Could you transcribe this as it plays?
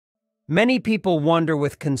Many people wonder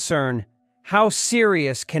with concern, how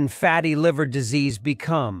serious can fatty liver disease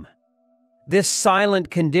become? This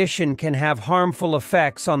silent condition can have harmful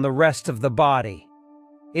effects on the rest of the body.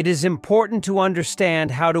 It is important to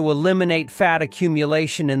understand how to eliminate fat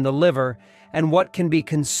accumulation in the liver and what can be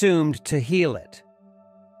consumed to heal it.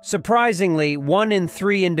 Surprisingly, 1 in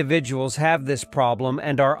 3 individuals have this problem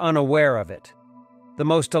and are unaware of it. The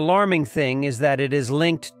most alarming thing is that it is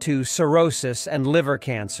linked to cirrhosis and liver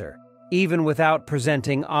cancer, even without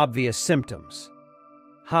presenting obvious symptoms.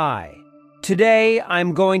 Hi. Today,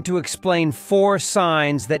 I'm going to explain 4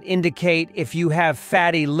 signs that indicate if you have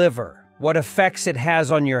fatty liver, what effects it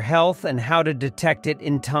has on your health, and how to detect it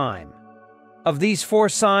in time. Of these 4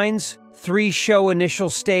 signs, 3 show initial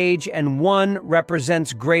stage and 1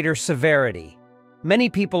 represents greater severity. Many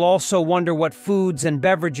people also wonder what foods and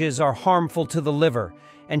beverages are harmful to the liver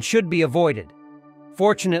and should be avoided.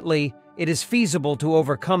 Fortunately, it is feasible to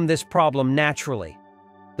overcome this problem naturally.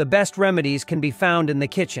 The best remedies can be found in the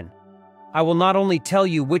kitchen. I will not only tell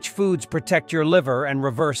you which foods protect your liver and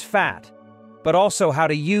reverse fat, but also how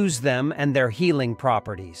to use them and their healing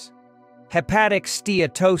properties. Hepatic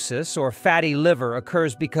steatosis, or fatty liver,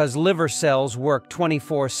 occurs because liver cells work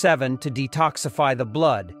 24/7 to detoxify the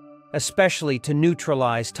blood, especially to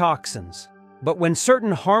neutralize toxins. But when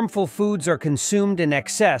certain harmful foods are consumed in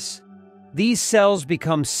excess, these cells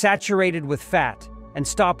become saturated with fat and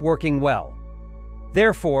stop working well.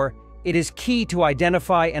 Therefore, it is key to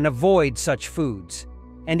identify and avoid such foods,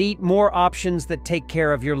 and eat more options that take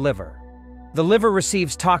care of your liver. The liver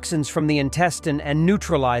receives toxins from the intestine and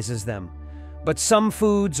neutralizes them, but some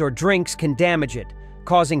foods or drinks can damage it,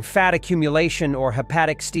 causing fat accumulation or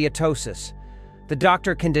hepatic steatosis. The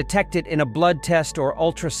doctor can detect it in a blood test or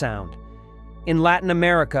ultrasound. In Latin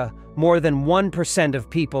America, more than 1% of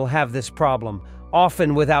people have this problem,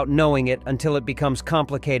 often without knowing it until it becomes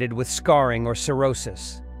complicated with scarring or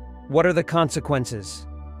cirrhosis. What are the consequences?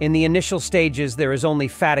 In the initial stages, there is only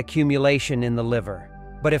fat accumulation in the liver.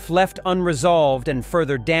 But if left unresolved and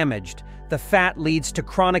further damaged, the fat leads to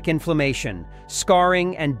chronic inflammation,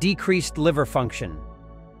 scarring, and decreased liver function.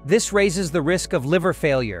 This raises the risk of liver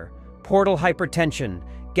failure, portal hypertension,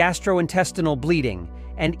 gastrointestinal bleeding,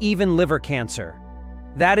 and even liver cancer.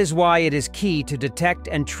 That is why it is key to detect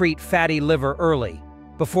and treat fatty liver early,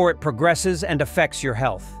 before it progresses and affects your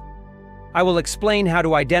health. I will explain how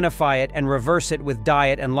to identify it and reverse it with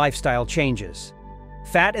diet and lifestyle changes.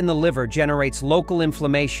 Fat in the liver generates local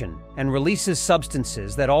inflammation and releases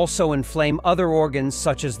substances that also inflame other organs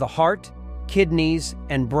such as the heart, kidneys,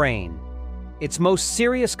 and brain. Its most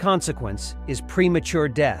serious consequence is premature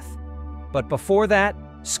death. But before that,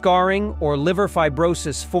 scarring or liver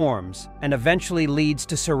fibrosis forms and eventually leads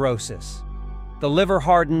to cirrhosis. The liver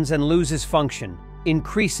hardens and loses function,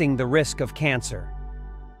 increasing the risk of cancer.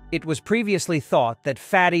 It was previously thought that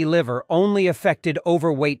fatty liver only affected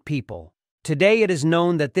overweight people. Today it is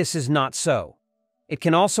known that this is not so. It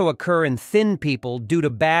can also occur in thin people due to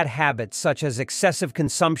bad habits such as excessive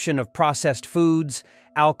consumption of processed foods,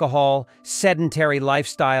 alcohol, sedentary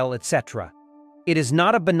lifestyle, etc. It is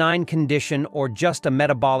not a benign condition or just a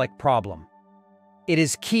metabolic problem. It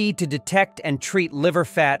is key to detect and treat liver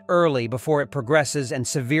fat early before it progresses and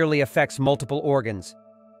severely affects multiple organs.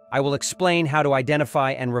 I will explain how to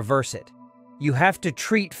identify and reverse it. You have to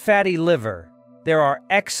treat fatty liver. There are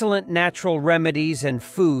excellent natural remedies and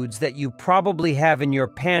foods that you probably have in your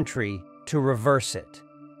pantry to reverse it.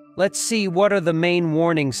 Let's see what are the main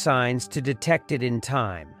warning signs to detect it in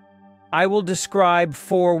time. I will describe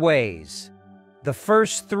 4 ways. The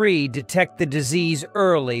first 3 detect the disease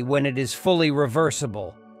early when it is fully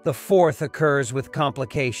reversible. The 4th occurs with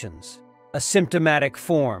complications. A symptomatic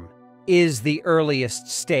form is the earliest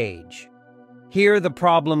stage. Here the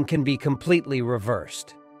problem can be completely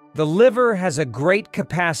reversed. The liver has a great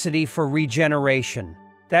capacity for regeneration.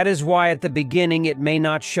 That is why at the beginning it may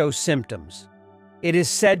not show symptoms. It is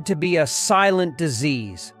said to be a silent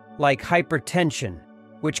disease, like hypertension,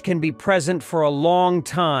 which can be present for a long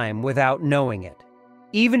time without knowing it.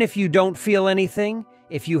 Even if you don't feel anything,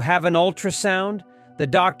 if you have an ultrasound, the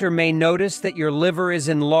doctor may notice that your liver is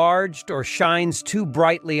enlarged or shines too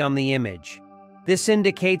brightly on the image. This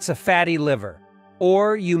indicates a fatty liver.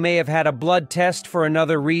 Or you may have had a blood test for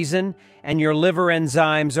another reason and your liver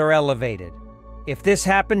enzymes are elevated. If this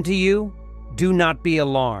happened to you, do not be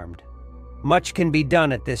alarmed. Much can be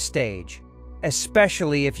done at this stage,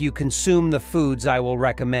 especially if you consume the foods I will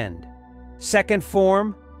recommend. Second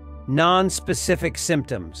form, non-specific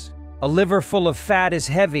symptoms. A liver full of fat is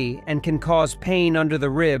heavy and can cause pain under the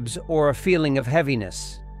ribs or a feeling of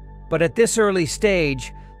heaviness. But at this early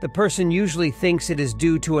stage, the person usually thinks it is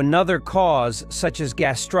due to another cause such as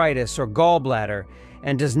gastritis or gallbladder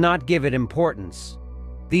and does not give it importance.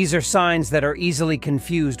 These are signs that are easily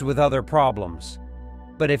confused with other problems.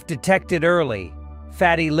 But if detected early,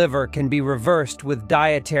 fatty liver can be reversed with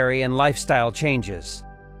dietary and lifestyle changes.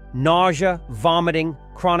 Nausea, vomiting,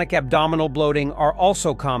 chronic abdominal bloating are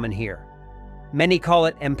also common here. Many call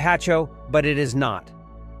it empacho, but it is not.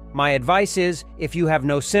 My advice is, if you have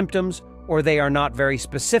no symptoms or they are not very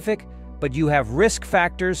specific, but you have risk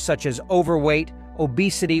factors such as overweight,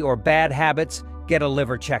 obesity, or bad habits, get a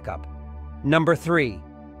liver checkup. Number 3.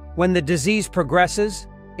 When the disease progresses,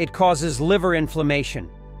 it causes liver inflammation.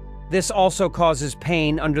 This also causes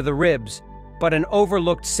pain under the ribs, but an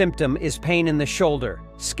overlooked symptom is pain in the shoulder,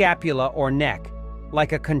 scapula, or neck,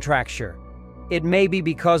 like a contracture. It may be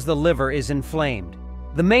because the liver is inflamed.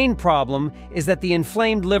 The main problem is that the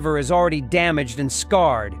inflamed liver is already damaged and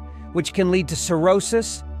scarred, which can lead to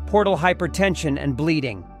cirrhosis, portal hypertension, and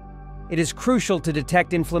bleeding. It is crucial to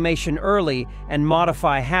detect inflammation early and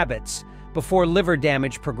modify habits before liver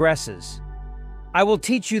damage progresses. I will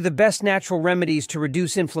teach you the best natural remedies to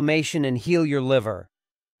reduce inflammation and heal your liver.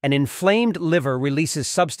 An inflamed liver releases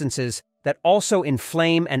substances that also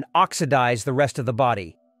inflame and oxidize the rest of the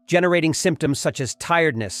body, generating symptoms such as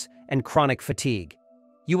tiredness and chronic fatigue.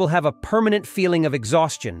 You will have a permanent feeling of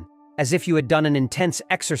exhaustion, as if you had done an intense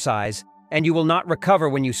exercise, and you will not recover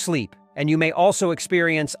when you sleep, and you may also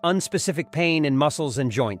experience unspecific pain in muscles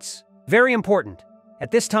and joints. Very important.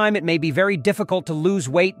 At this time, it may be very difficult to lose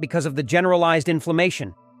weight because of the generalized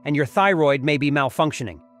inflammation, and your thyroid may be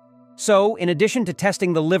malfunctioning. So, in addition to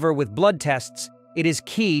testing the liver with blood tests, it is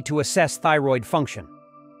key to assess thyroid function.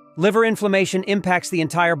 Liver inflammation impacts the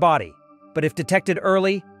entire body, but if detected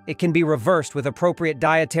early, it can be reversed with appropriate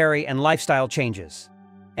dietary and lifestyle changes.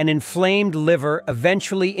 An inflamed liver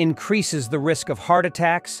eventually increases the risk of heart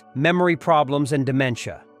attacks, memory problems, and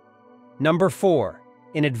dementia. Number 4.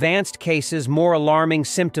 In advanced cases, more alarming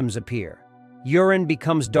symptoms appear. Urine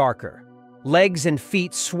becomes darker. Legs and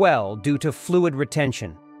feet swell due to fluid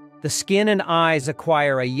retention. The skin and eyes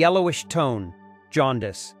acquire a yellowish tone,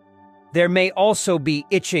 jaundice. There may also be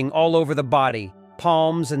itching all over the body,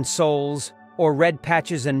 palms and soles, or red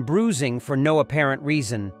patches and bruising for no apparent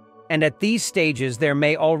reason. And at these stages, there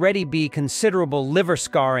may already be considerable liver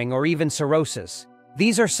scarring or even cirrhosis.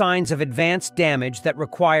 These are signs of advanced damage that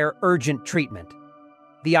require urgent treatment.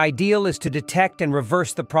 The ideal is to detect and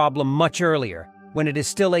reverse the problem much earlier, when it is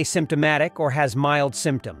still asymptomatic or has mild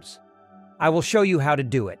symptoms. I will show you how to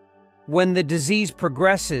do it. When the disease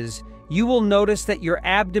progresses, you will notice that your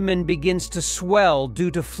abdomen begins to swell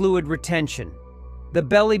due to fluid retention. The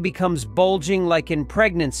belly becomes bulging like in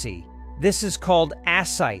pregnancy. This is called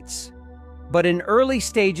ascites. But in early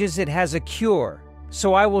stages, it has a cure.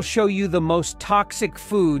 So I will show you the most toxic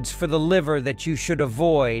foods for the liver that you should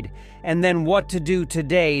avoid, and then what to do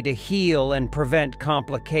today to heal and prevent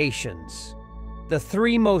complications. The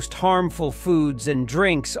 3 most harmful foods and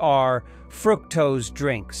drinks are fructose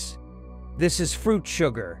drinks. This is fruit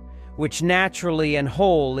sugar, which naturally and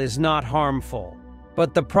whole is not harmful.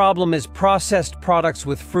 But the problem is processed products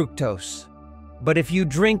with fructose. But if you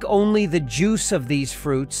drink only the juice of these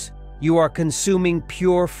fruits, you are consuming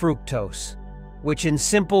pure fructose, which in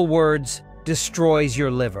simple words, destroys your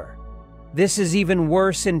liver. This is even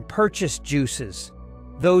worse in purchased juices,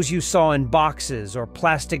 those you saw in boxes or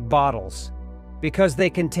plastic bottles, because they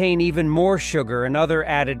contain even more sugar and other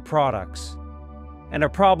added products. And a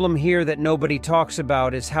problem here that nobody talks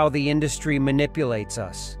about is how the industry manipulates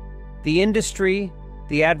us. The industry,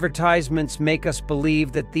 the advertisements make us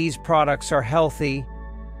believe that these products are healthy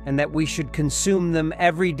and that we should consume them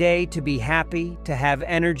every day to be happy, to have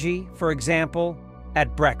energy, for example,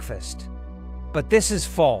 at breakfast. But this is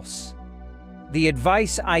false. The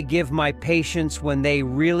advice I give my patients when they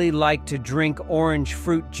really like to drink orange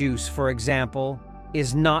fruit juice, for example,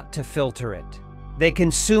 is not to filter it. They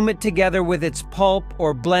consume it together with its pulp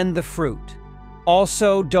or blend the fruit.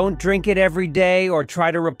 Also, don't drink it every day or try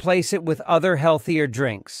to replace it with other healthier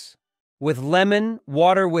drinks. With lemon,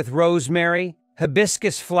 water with rosemary,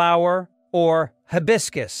 hibiscus flower, or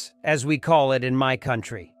hibiscus, as we call it in my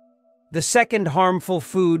country. The second harmful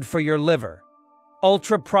food for your liver: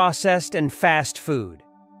 ultra-processed and fast food.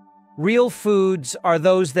 Real foods are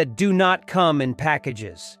those that do not come in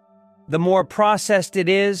packages. The more processed it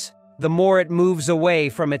is, the more it moves away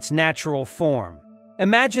from its natural form.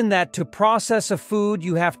 Imagine that to process a food,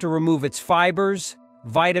 you have to remove its fibers,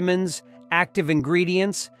 vitamins, active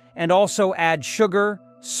ingredients, and also add sugar,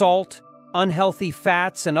 salt, unhealthy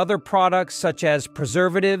fats, and other products such as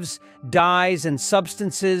preservatives, dyes, and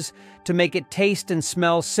substances to make it taste and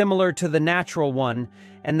smell similar to the natural one,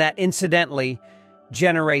 and that incidentally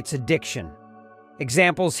generates addiction.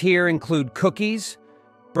 Examples here include cookies,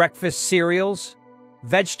 breakfast cereals,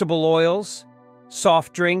 vegetable oils,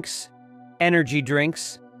 soft drinks, energy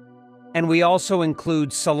drinks, and we also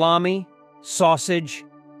include salami, sausage,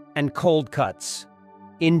 and cold cuts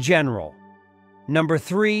in general. Number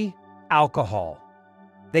 3, alcohol.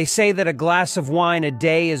 They say that a glass of wine a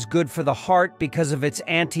day is good for the heart because of its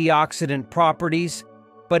antioxidant properties,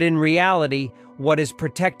 but in reality, what is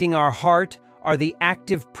protecting our heart are the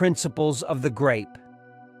active principles of the grape.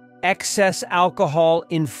 Excess alcohol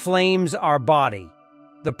inflames our body.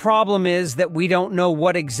 The problem is that we don't know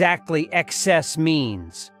what exactly excess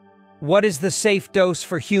means. What is the safe dose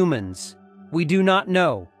for humans? We do not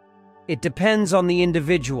know. It depends on the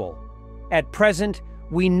individual. At present,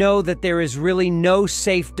 we know that there is really no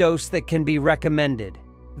safe dose that can be recommended.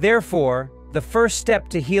 Therefore, the first step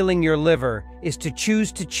to healing your liver is to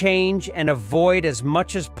choose to change and avoid as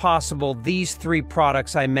much as possible these 3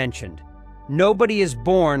 products I mentioned. Nobody is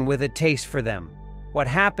born with a taste for them. What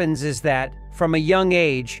happens is that, from a young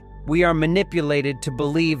age, we are manipulated to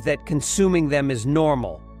believe that consuming them is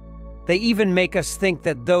normal. They even make us think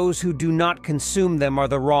that those who do not consume them are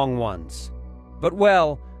the wrong ones. But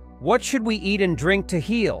well, what should we eat and drink to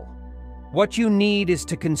heal? What you need is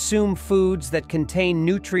to consume foods that contain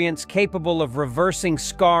nutrients capable of reversing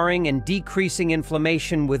scarring and decreasing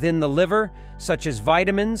inflammation within the liver, such as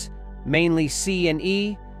vitamins, mainly C and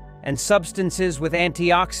E, and substances with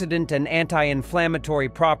antioxidant and anti-inflammatory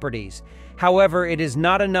properties. However, it is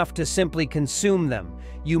not enough to simply consume them.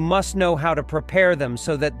 You must know how to prepare them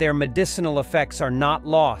so that their medicinal effects are not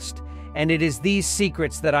lost, and it is these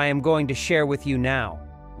secrets that I am going to share with you now.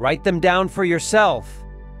 Write them down for yourself.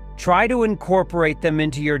 Try to incorporate them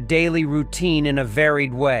into your daily routine in a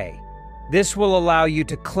varied way. This will allow you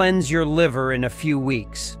to cleanse your liver in a few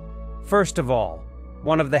weeks. First of all,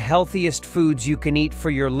 one of the healthiest foods you can eat for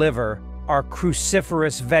your liver are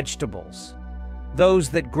cruciferous vegetables. Those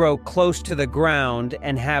that grow close to the ground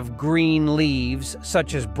and have green leaves,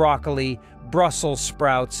 such as broccoli, Brussels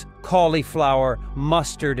sprouts, cauliflower,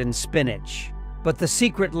 mustard, and spinach. But the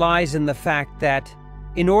secret lies in the fact that,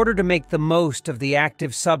 in order to make the most of the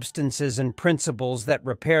active substances and principles that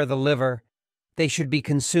repair the liver, they should be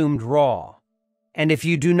consumed raw. And if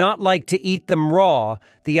you do not like to eat them raw,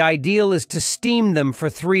 the ideal is to steam them for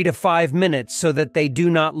 3 to 5 minutes so that they do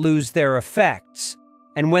not lose their effects.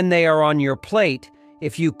 And when they are on your plate,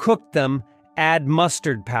 if you cook them, add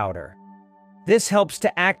mustard powder. This helps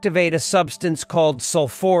to activate a substance called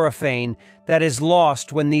sulforaphane that is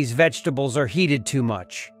lost when these vegetables are heated too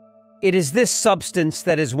much. It is this substance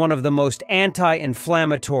that is one of the most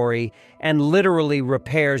anti-inflammatory and literally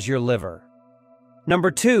repairs your liver.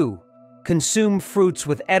 Number 2, consume fruits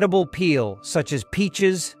with edible peel, such as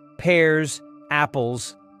peaches, pears,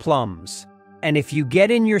 apples, plums. And if you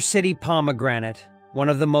get in your city pomegranate, one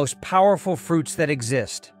of the most powerful fruits that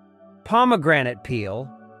exist. Pomegranate peel,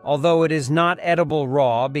 although it is not edible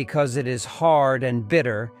raw because it is hard and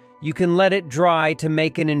bitter, you can let it dry to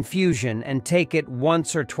make an infusion and take it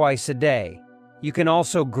once or twice a day. You can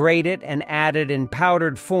also grate it and add it in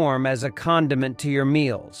powdered form as a condiment to your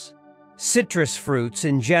meals. Citrus fruits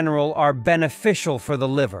in general are beneficial for the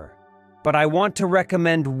liver, but I want to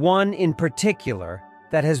recommend one in particular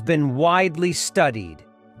that has been widely studied,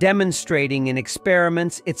 demonstrating in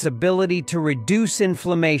experiments its ability to reduce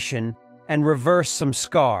inflammation and reverse some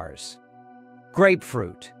scars.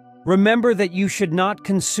 Grapefruit. Remember that you should not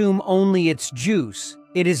consume only its juice.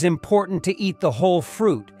 It is important to eat the whole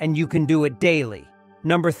fruit, and you can do it daily.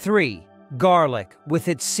 Number 3, garlic with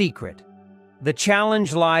its secret. The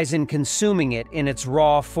challenge lies in consuming it in its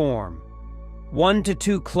raw form. 1 to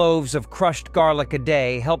 2 cloves of crushed garlic a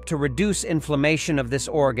day help to reduce inflammation of this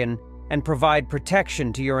organ and provide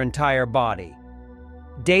protection to your entire body.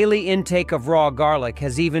 Daily intake of raw garlic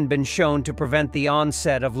has even been shown to prevent the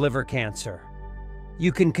onset of liver cancer.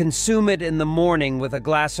 You can consume it in the morning with a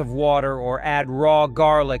glass of water or add raw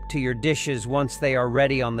garlic to your dishes once they are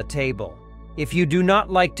ready on the table. If you do not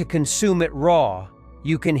like to consume it raw,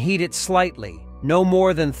 you can heat it slightly, no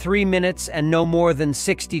more than 3 minutes and no more than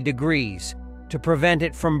 60 degrees, to prevent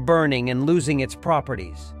it from burning and losing its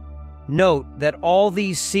properties. Note that all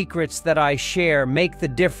these secrets that I share make the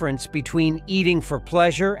difference between eating for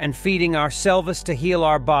pleasure and feeding ourselves to heal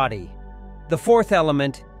our body. The 4th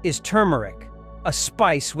element is turmeric, a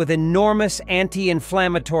spice with enormous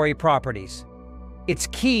anti-inflammatory properties. Its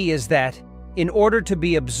key is that, in order to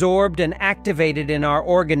be absorbed and activated in our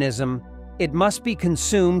organism, it must be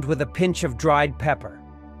consumed with a pinch of dried pepper.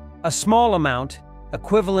 A small amount,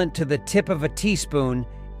 equivalent to the tip of a teaspoon,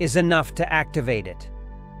 is enough to activate it.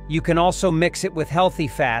 You can also mix it with healthy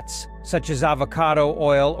fats, such as avocado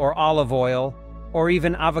oil or olive oil, or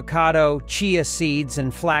even avocado, chia seeds,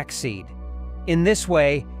 and flaxseed. In this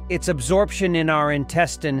way, its absorption in our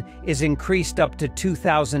intestine is increased up to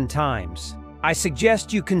 2,000 times. I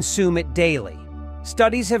suggest you consume it daily.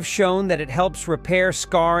 Studies have shown that it helps repair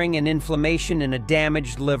scarring and inflammation in a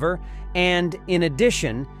damaged liver, and in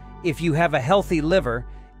addition, if you have a healthy liver,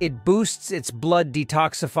 it boosts its blood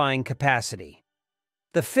detoxifying capacity.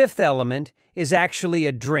 The fifth element is actually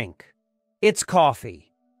a drink. It's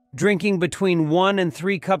coffee. Drinking between 1 and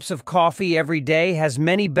 3 cups of coffee every day has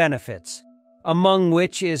many benefits, among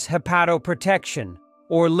which is hepatoprotection,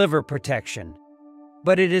 or liver protection.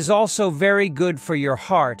 But it is also very good for your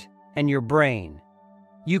heart and your brain.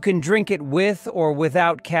 You can drink it with or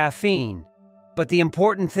without caffeine, but the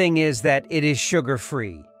important thing is that it is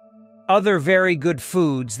sugar-free. Other very good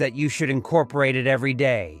foods that you should incorporate it every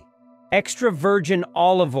day. Extra virgin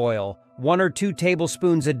olive oil, 1 or 2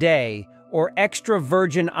 tablespoons a day, or extra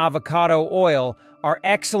virgin avocado oil are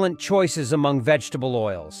excellent choices among vegetable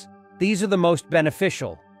oils. These are the most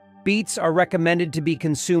beneficial. Beets are recommended to be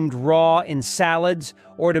consumed raw in salads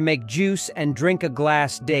or to make juice and drink a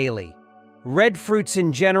glass daily. Red fruits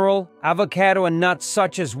in general, avocado and nuts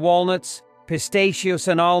such as walnuts, pistachios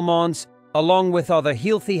and almonds, along with other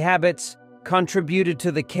healthy habits, contributed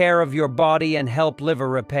to the care of your body and help liver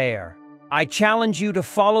repair. I challenge you to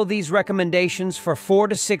follow these recommendations for 4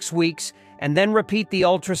 to 6 weeks and then repeat the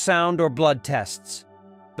ultrasound or blood tests.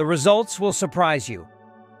 The results will surprise you.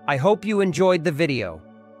 I hope you enjoyed the video.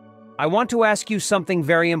 I want to ask you something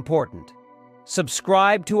very important.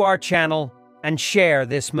 Subscribe to our channel and share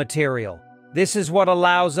this material. This is what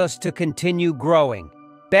allows us to continue growing.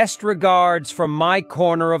 Best regards from my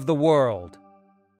corner of the world.